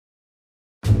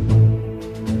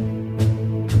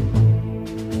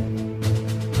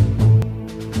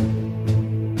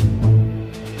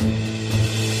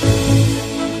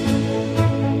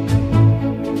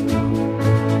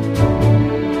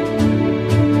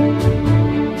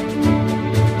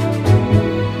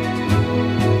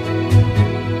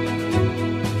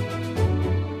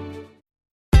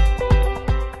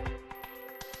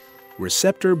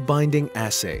receptor binding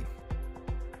assay.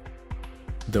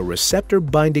 The receptor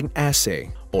binding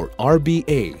assay, or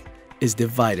RBA, is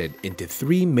divided into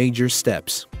three major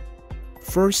steps.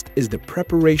 First is the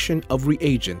preparation of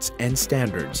reagents and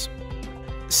standards.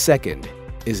 Second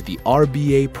is the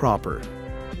RBA proper.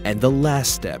 And the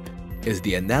last step is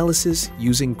the analysis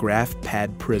using graph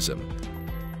pad prism.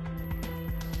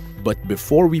 But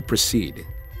before we proceed,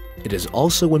 it is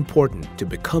also important to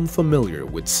become familiar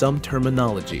with some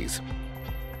terminologies.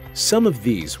 Some of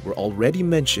these were already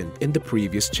mentioned in the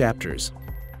previous chapters.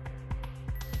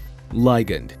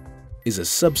 Ligand is a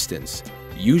substance,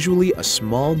 usually a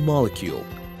small molecule,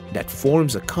 that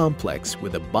forms a complex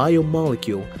with a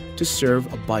biomolecule to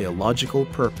serve a biological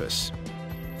purpose.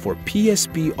 For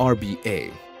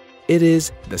PSP-RBA, it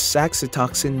is the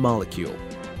SAXITOXIN molecule.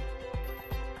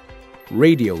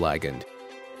 Radioligand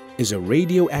is a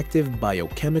radioactive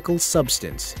biochemical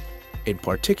substance, in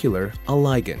particular a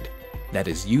ligand, that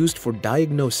is used for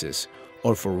diagnosis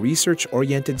or for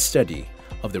research-oriented study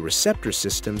of the receptor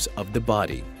systems of the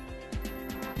body.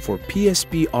 For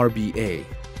PSP-RBA,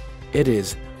 it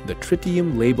is the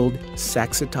tritium-labeled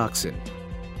SAXITOXIN.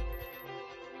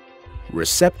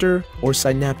 Receptor or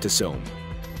synaptosome,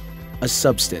 a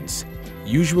substance,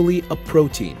 usually a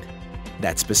protein,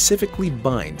 that specifically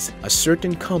binds a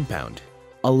certain compound,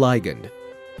 a ligand.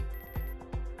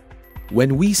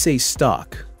 When we say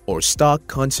stock or stock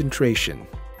concentration,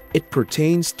 it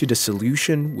pertains to the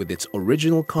solution with its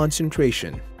original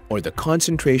concentration or the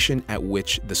concentration at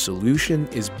which the solution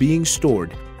is being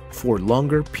stored for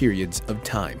longer periods of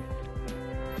time.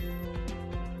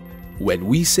 When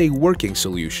we say working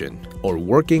solution or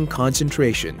working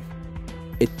concentration,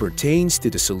 it pertains to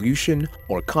the solution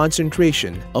or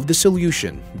concentration of the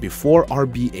solution before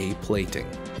RBA plating,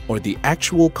 or the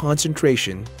actual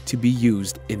concentration to be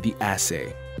used in the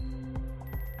assay.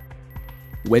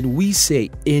 When we say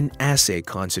in-assay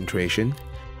concentration,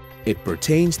 it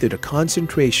pertains to the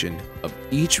concentration of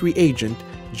each reagent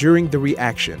during the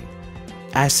reaction,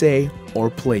 assay,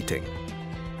 or plating.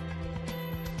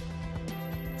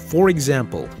 For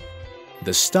example,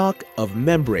 the stock of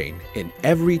membrane in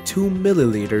every 2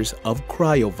 milliliters of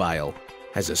cryovial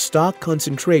has a stock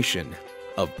concentration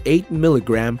of 8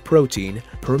 mg protein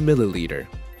per milliliter.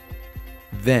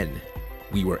 Then,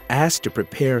 we were asked to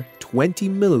prepare 20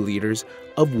 milliliters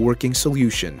of working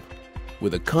solution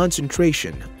with a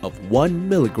concentration of 1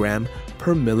 mg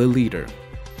per milliliter.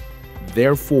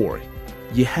 Therefore,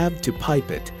 you have to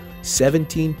pipette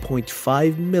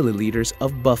 17.5 milliliters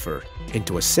of buffer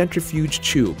into a centrifuge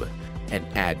tube and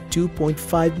add 2.5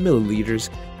 milliliters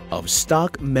of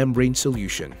stock membrane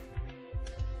solution.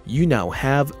 You now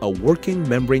have a working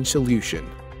membrane solution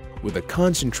with a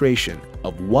concentration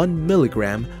of 1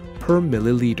 mg per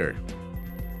milliliter.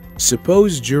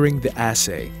 Suppose during the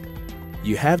assay,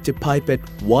 you have to pipette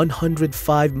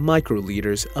 105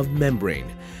 microliters of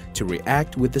membrane to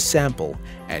react with the sample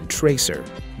and tracer,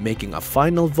 making a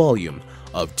final volume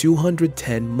of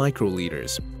 210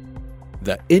 microliters.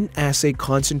 The in-assay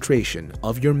concentration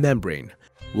of your membrane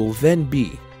will then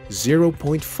be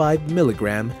 0.5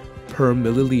 mg per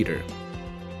milliliter.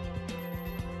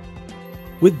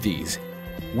 With these,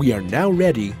 we are now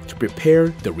ready to prepare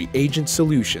the reagent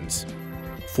solutions.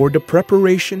 For the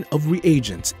preparation of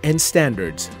reagents and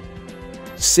standards,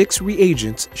 6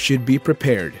 reagents should be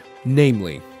prepared,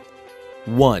 namely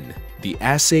 1. The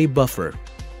assay buffer,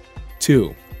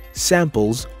 2.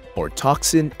 Samples or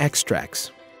toxin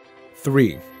extracts,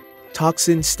 3.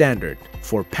 Toxin standard.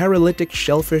 For paralytic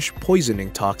shellfish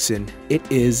poisoning toxin, it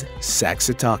is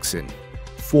SAXITOXIN.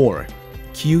 4.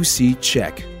 QC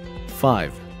check.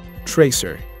 5.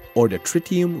 Tracer or the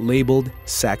tritium-labeled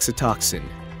SAXITOXIN.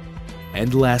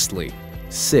 And lastly,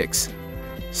 6.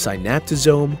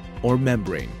 Synaptosome or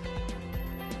membrane.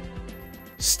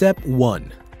 Step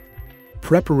 1.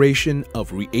 Preparation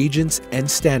of reagents and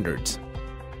standards.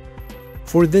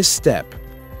 For this step,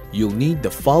 you'll need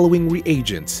the following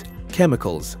reagents,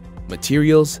 chemicals,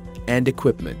 materials, and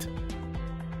equipment.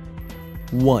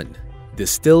 1.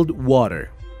 Distilled water.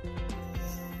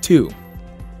 2.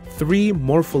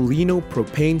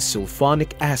 3-morpholino-propane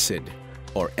sulfonic acid,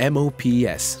 or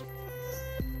MOPS.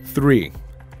 3.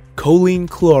 Choline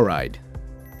chloride.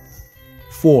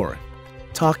 4.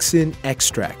 Toxin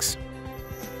extracts.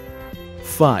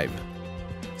 5.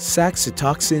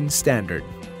 SAXITOXIN standard.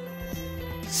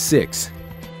 6.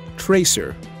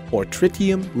 Tracer or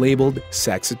tritium-labeled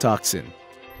SAXITOXIN.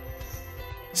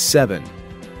 7.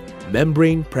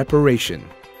 Membrane preparation.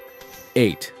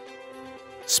 8.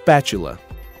 Spatula.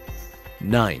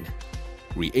 9.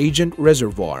 Reagent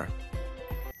reservoir.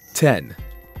 10.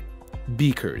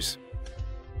 Beakers.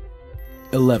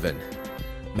 11.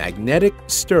 magnetic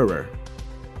stirrer.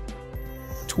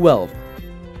 12.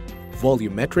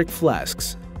 Volumetric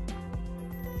flasks.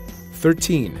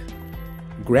 13.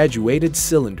 Graduated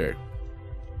cylinder.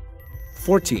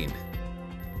 14.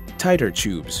 Titer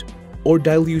tubes or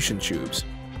dilution tubes.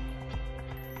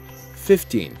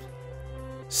 15.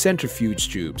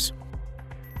 Centrifuge tubes.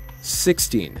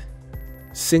 16.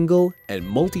 Single and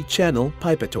multi-channel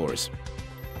pipetors.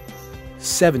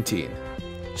 17.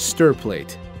 Stir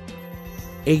plate.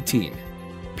 18.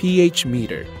 pH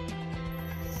meter.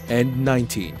 And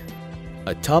 19.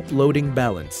 A top loading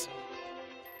balance.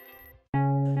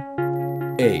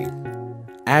 A.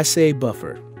 Assay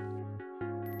buffer.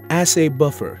 Assay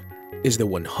buffer is the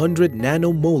 100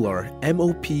 nanomolar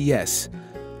MOPS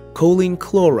choline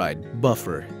chloride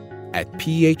buffer at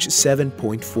pH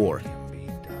 7.4.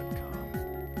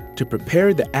 To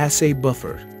prepare the assay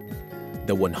buffer,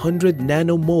 the 100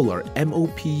 nanomolar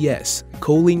MOPS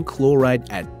choline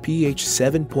chloride at pH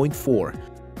 7.4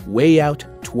 weigh out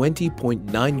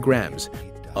 20.9 grams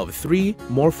of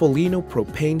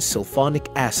 3-morpholinopropane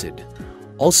sulfonic acid,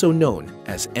 also known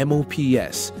as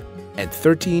MOPS, and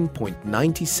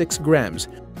 13.96 grams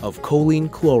of choline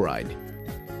chloride.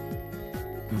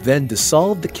 Then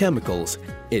dissolve the chemicals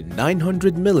in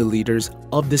 900 milliliters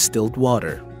of distilled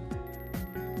water.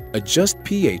 Adjust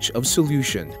pH of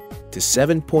solution to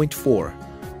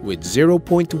 7.4 with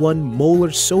 0.1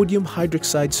 molar sodium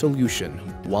hydroxide solution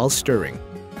while stirring.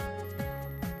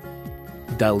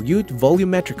 Dilute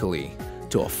volumetrically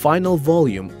to a final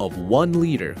volume of 1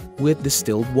 liter with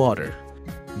distilled water.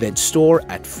 Then store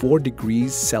at 4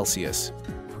 degrees Celsius.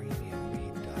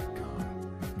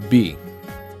 B.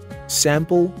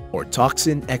 Sample or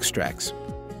toxin extracts.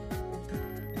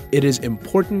 It is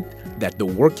important that the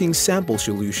working sample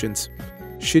solutions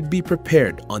should be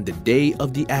prepared on the day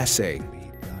of the assay.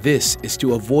 This is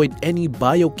to avoid any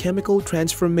biochemical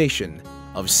transformation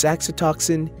of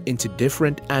SAXITOXIN into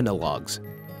different analogs.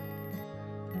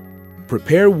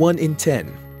 Prepare 1 in 10,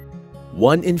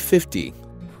 1 in 50,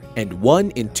 and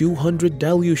 1 in 200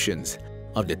 dilutions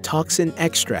of the toxin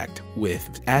extract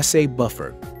with assay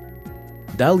buffer.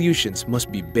 Dilutions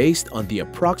must be based on the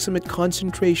approximate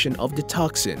concentration of the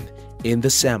toxin in the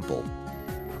sample.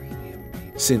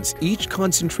 Since each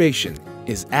concentration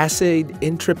is assayed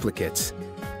in triplicates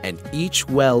and each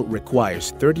well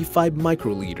requires 35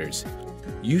 microliters,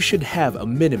 you should have a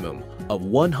minimum of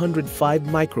 105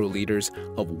 microliters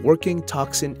of working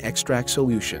toxin extract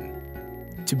solution.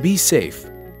 To be safe,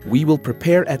 we will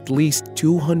prepare at least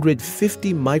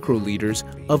 250 microliters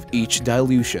of each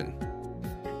dilution.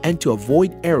 And to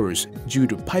avoid errors due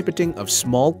to pipetting of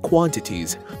small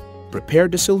quantities, prepare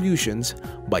the solutions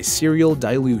by serial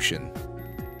dilution.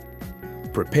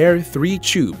 Prepare 3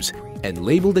 tubes and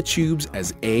label the tubes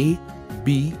as A,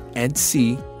 B, and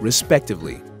C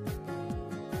respectively.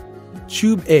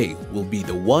 Tube A will be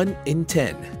the 1 in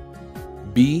 10,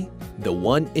 B the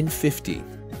 1 in 50,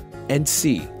 and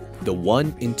C the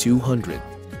 1 in 200.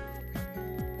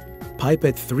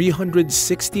 Pipette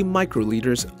 360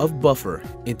 microliters of buffer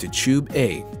into tube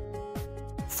A,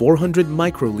 400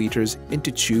 microliters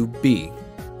into tube B,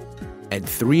 and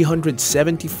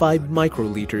 375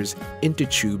 microliters into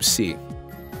tube C.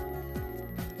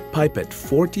 Pipette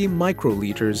 40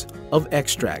 microliters of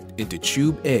extract into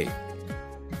tube A.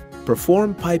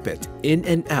 Perform pipette in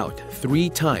and out 3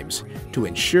 times to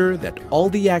ensure that all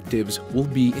the actives will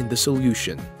be in the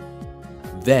solution.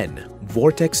 Then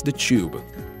vortex the tube.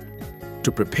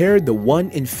 To prepare the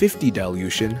 1 in 50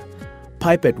 dilution,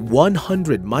 pipette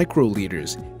 100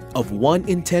 microliters of 1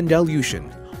 in 10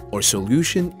 dilution or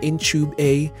solution in tube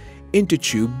A into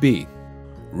tube B.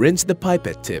 Rinse the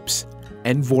pipette tips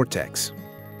and vortex.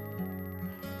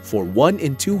 For 1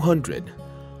 in 200,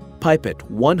 pipette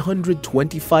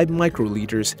 125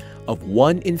 microliters of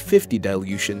 1 in 50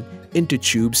 dilution into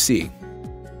tube C.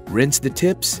 Rinse the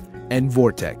tips and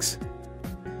vortex.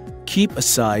 Keep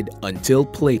aside until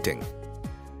plating.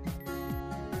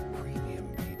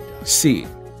 C.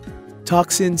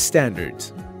 Toxin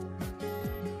standards.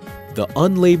 The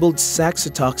unlabeled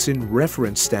SAXITOXIN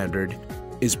reference standard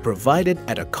is provided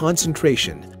at a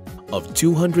concentration of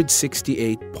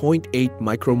 268.8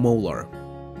 micromolar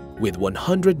with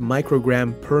 100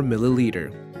 microgram per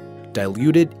milliliter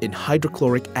diluted in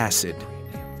hydrochloric acid.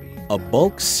 A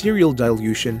bulk serial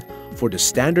dilution for the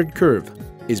standard curve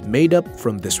is made up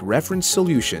from this reference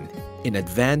solution in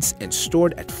advance and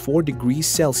stored at 4 degrees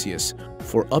Celsius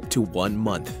for up to 1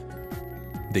 month.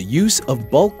 The use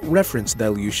of bulk reference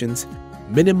dilutions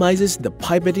minimizes the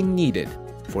pipetting needed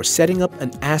for setting up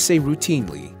an assay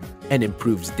routinely and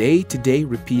improves day-to-day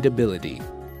repeatability.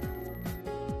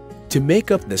 To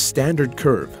make up the standard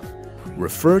curve,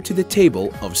 Refer to the table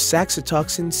of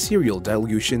SAXITOXIN serial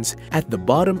dilutions at the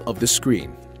bottom of the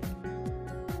screen.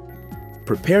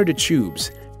 Prepare the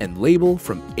tubes and label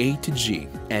from A to G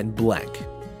and blank.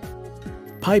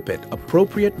 Pipette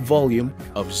appropriate volume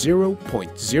of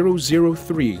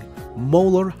 0.003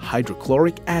 molar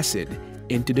hydrochloric acid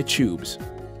into the tubes.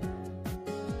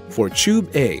 For tube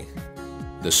A,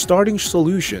 the starting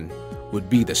solution would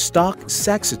be the stock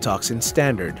SAXITOXIN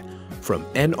standard from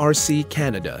NRC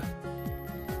Canada.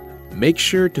 Make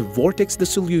sure to vortex the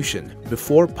solution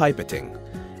before pipetting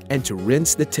and to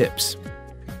rinse the tips.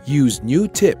 Use new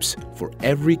tips for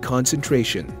every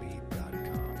concentration.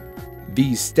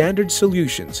 These standard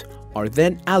solutions are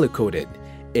then aliquoted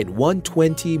in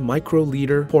 120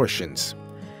 microliter portions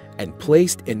and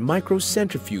placed in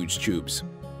microcentrifuge tubes.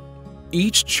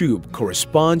 Each tube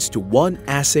corresponds to one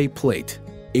assay plate.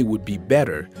 It would be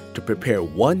better to prepare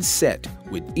one set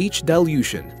with each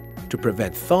dilution to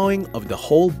prevent thawing of the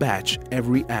whole batch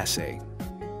every assay.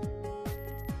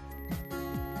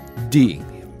 D.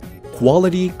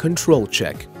 Quality control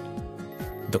check.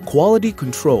 The quality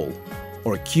control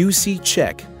or QC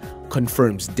check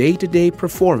confirms day-to-day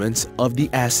performance of the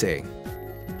assay.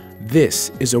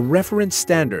 This is a reference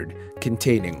standard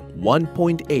containing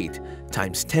 1.8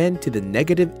 times 10 to the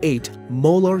negative 8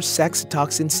 molar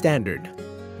SAXITOXIN standard,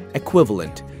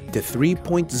 equivalent to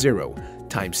 3.0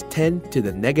 times 10 to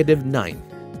the negative 9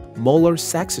 molar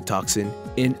SAXITOXIN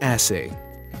in assay.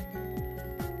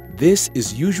 This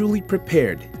is usually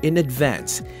prepared in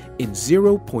advance in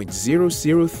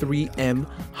 0.003 m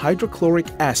hydrochloric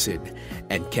acid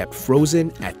and kept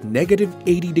frozen at negative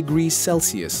 80 degrees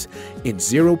Celsius in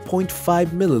 0.5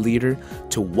 milliliter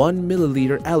to 1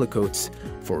 milliliter aliquots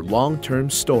for long-term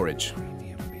storage.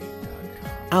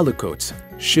 Aliquots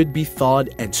should be thawed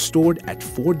and stored at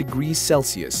 4 degrees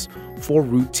Celsius for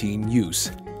routine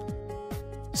use.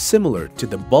 Similar to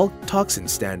the bulk toxin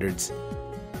standards,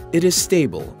 it is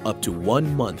stable up to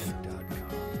 1 month.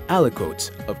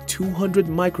 Aliquots of 200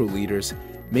 microliters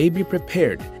may be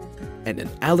prepared and an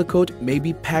aliquot may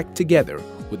be packed together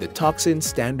with the toxin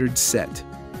standard set.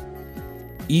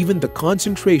 Even the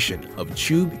concentration of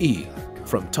tube E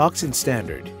from toxin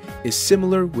standard is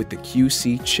similar with the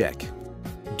QC check.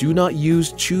 Do not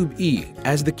use tube E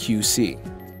as the QC.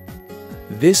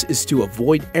 This is to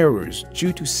avoid errors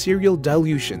due to serial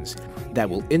dilutions that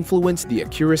will influence the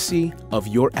accuracy of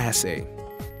your assay.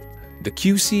 The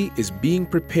QC is being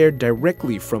prepared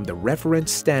directly from the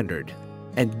reference standard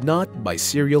and not by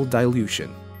serial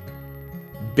dilution.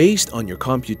 Based on your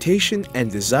computation and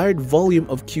desired volume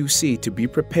of QC to be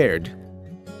prepared,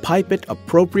 pipette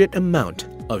appropriate amount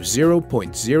of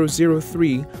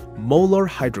 0.003 molar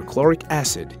hydrochloric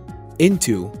acid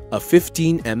into a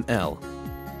 15 ml.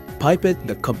 Pipette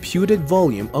the computed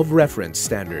volume of reference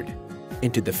standard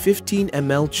into the 15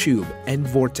 ml tube and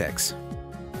vortex.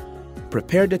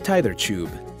 Prepare the tither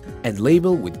tube and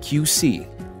label with QC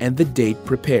and the date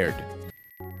prepared.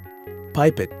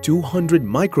 Pipette 200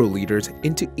 microliters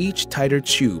into each tither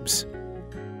tubes.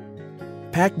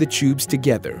 Pack the tubes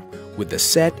together with a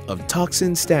set of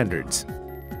toxin standards.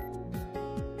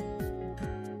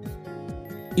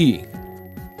 E.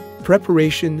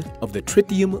 Preparation of the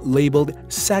tritium-labeled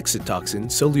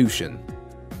SAXITOXIN solution.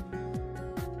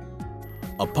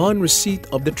 Upon receipt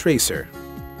of the tracer,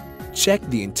 check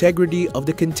the integrity of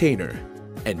the container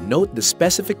and note the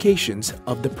specifications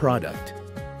of the product.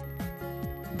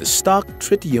 The stock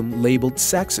tritium-labeled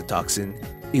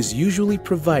SAXITOXIN is usually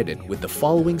provided with the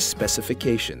following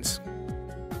specifications: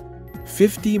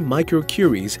 50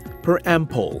 microcuries per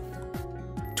ampole,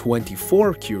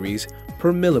 24 curies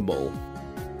per millimole,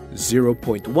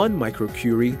 0.1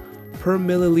 microcurie per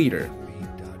milliliter,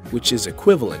 which is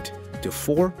equivalent to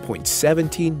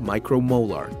 4.17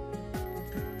 micromolar.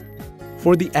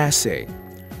 For the assay,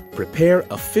 prepare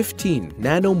a 15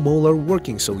 nanomolar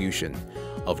working solution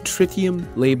of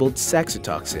tritium-labeled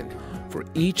SAXITOXIN for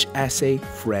each assay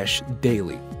fresh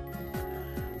daily.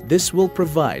 This will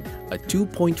provide a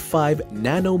 2.5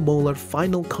 nanomolar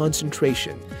final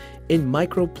concentration in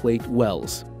microplate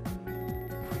wells.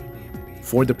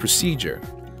 For the procedure,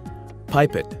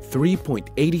 pipette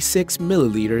 3.86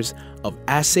 milliliters of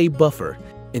assay buffer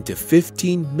into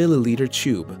 15 milliliter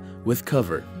tube with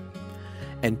cover,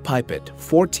 and pipette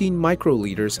 14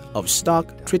 microliters of stock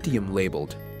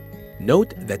tritium-labeled.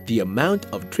 Note that the amount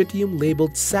of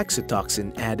tritium-labeled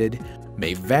SAXITOXIN added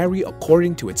may vary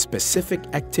according to its specific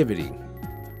activity.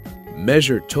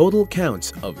 Measure total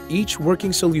counts of each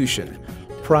working solution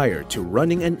prior to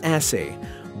running an assay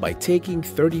by taking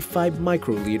 35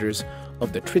 microliters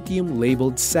of the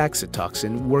tritium-labeled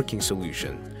SAXITOXIN working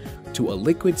solution to a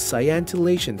liquid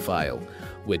cyantillation vial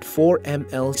with 4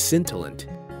 ml scintillant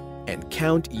and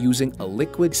count using a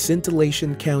liquid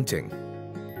scintillation counting.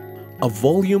 A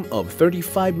volume of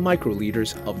 35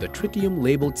 microliters of the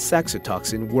tritium-labeled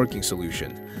SAXITOXIN working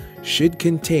solution should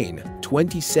contain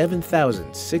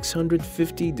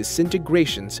 27,650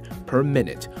 disintegrations per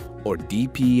minute, or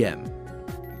DPM.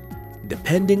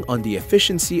 Depending on the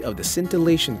efficiency of the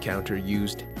scintillation counter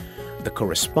used, the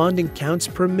corresponding counts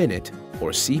per minute,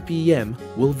 or CPM,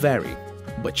 will vary,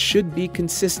 but should be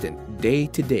consistent day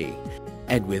to day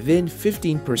and within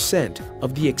 15%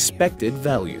 of the expected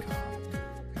value.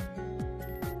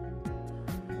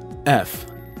 F.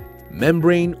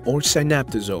 Membrane or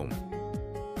synaptosome.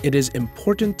 It is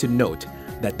important to note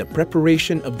that the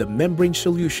preparation of the membrane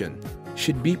solution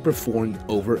should be performed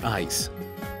over ice.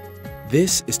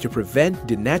 This is to prevent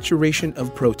denaturation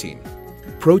of protein.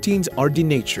 Proteins are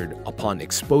denatured upon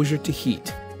exposure to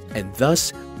heat and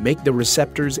thus make the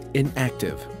receptors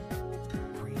inactive.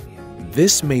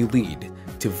 This may lead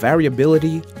to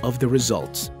variability of the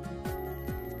results.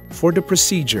 For the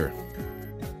procedure,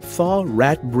 thaw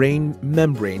rat brain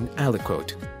membrane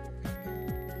aliquot.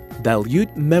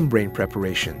 Dilute membrane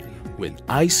preparation with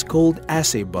ice-cold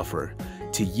assay buffer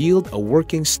to yield a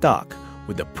working stock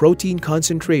with a protein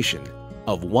concentration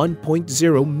of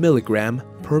 1.0 milligram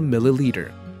per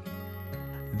milliliter.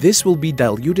 This will be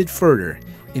diluted further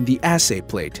in the assay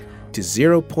plate to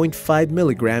 0.5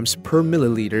 milligrams per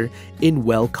milliliter in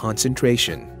well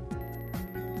concentration.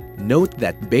 Note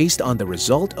that based on the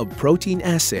result of protein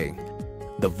assay,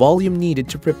 the volume needed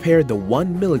to prepare the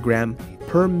 1 milligram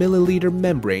per milliliter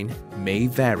membrane may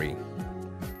vary.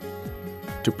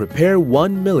 To prepare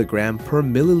 1 milligram per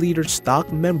milliliter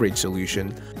stock membrane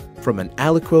solution from an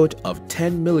aliquot of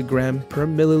 10 milligram per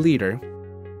milliliter,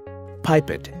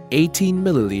 pipette 18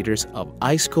 milliliters of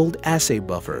ice-cold assay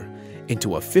buffer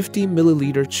into a 50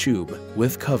 milliliter tube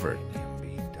with cover.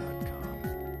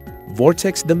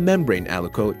 Vortex the membrane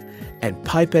aliquot and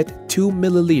pipette 2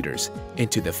 milliliters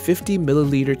into the 50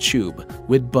 milliliter tube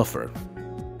with buffer.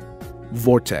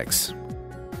 Vortex.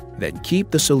 Then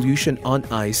keep the solution on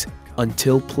ice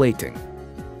until plating.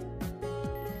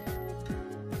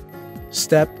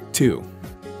 Step 2.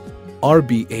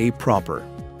 RBA proper.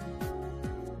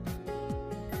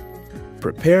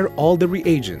 Prepare all the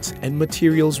reagents and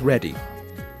materials ready.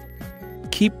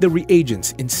 Keep the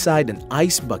reagents inside an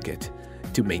ice bucket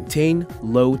to maintain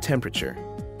low temperature.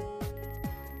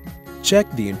 Check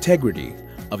the integrity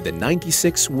of the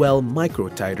 96-well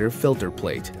microtiter filter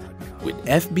plate with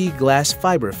FB glass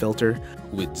fiber filter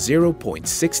with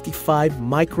 0.65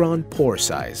 micron pore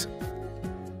size.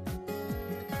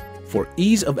 For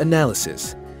ease of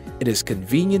analysis, it is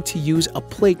convenient to use a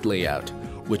plate layout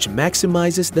which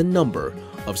maximizes the number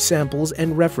of samples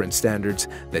and reference standards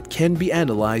that can be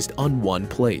analyzed on one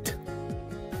plate.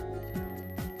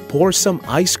 Pour some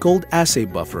ice-cold assay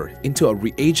buffer into a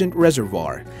reagent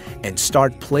reservoir and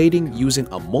start plating using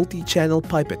a multi-channel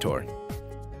pipettor.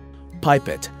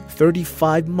 Pipette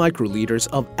 35 microliters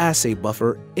of assay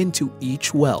buffer into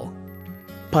each well.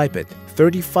 Pipette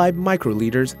 35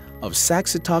 microliters of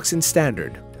SAXITOXIN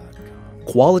standard.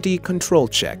 Quality control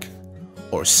check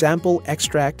or sample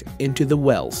extract into the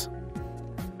wells.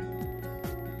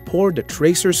 Pour the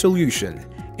tracer solution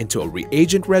into a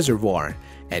reagent reservoir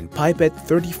and pipette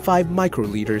 35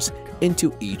 microliters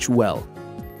into each well.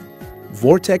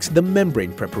 Vortex the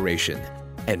membrane preparation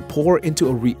and pour into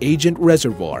a reagent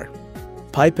reservoir.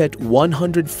 Pipette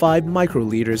 105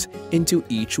 microliters into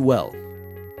each well.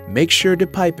 Make sure to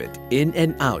pipette in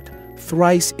and out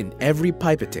thrice in every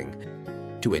pipetting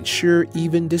to ensure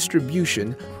even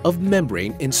distribution of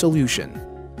membrane in solution.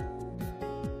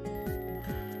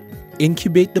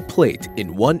 Incubate the plate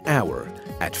in 1 hour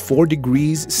at 4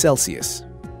 degrees Celsius.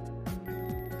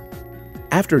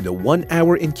 After the 1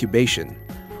 hour incubation,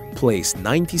 place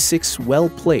 96 well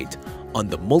plate on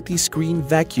the multi-screen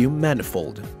vacuum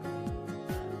manifold.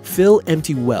 Fill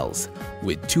empty wells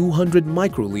with 200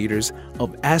 microliters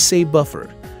of assay buffer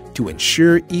to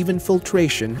ensure even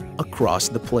filtration across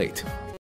the plate.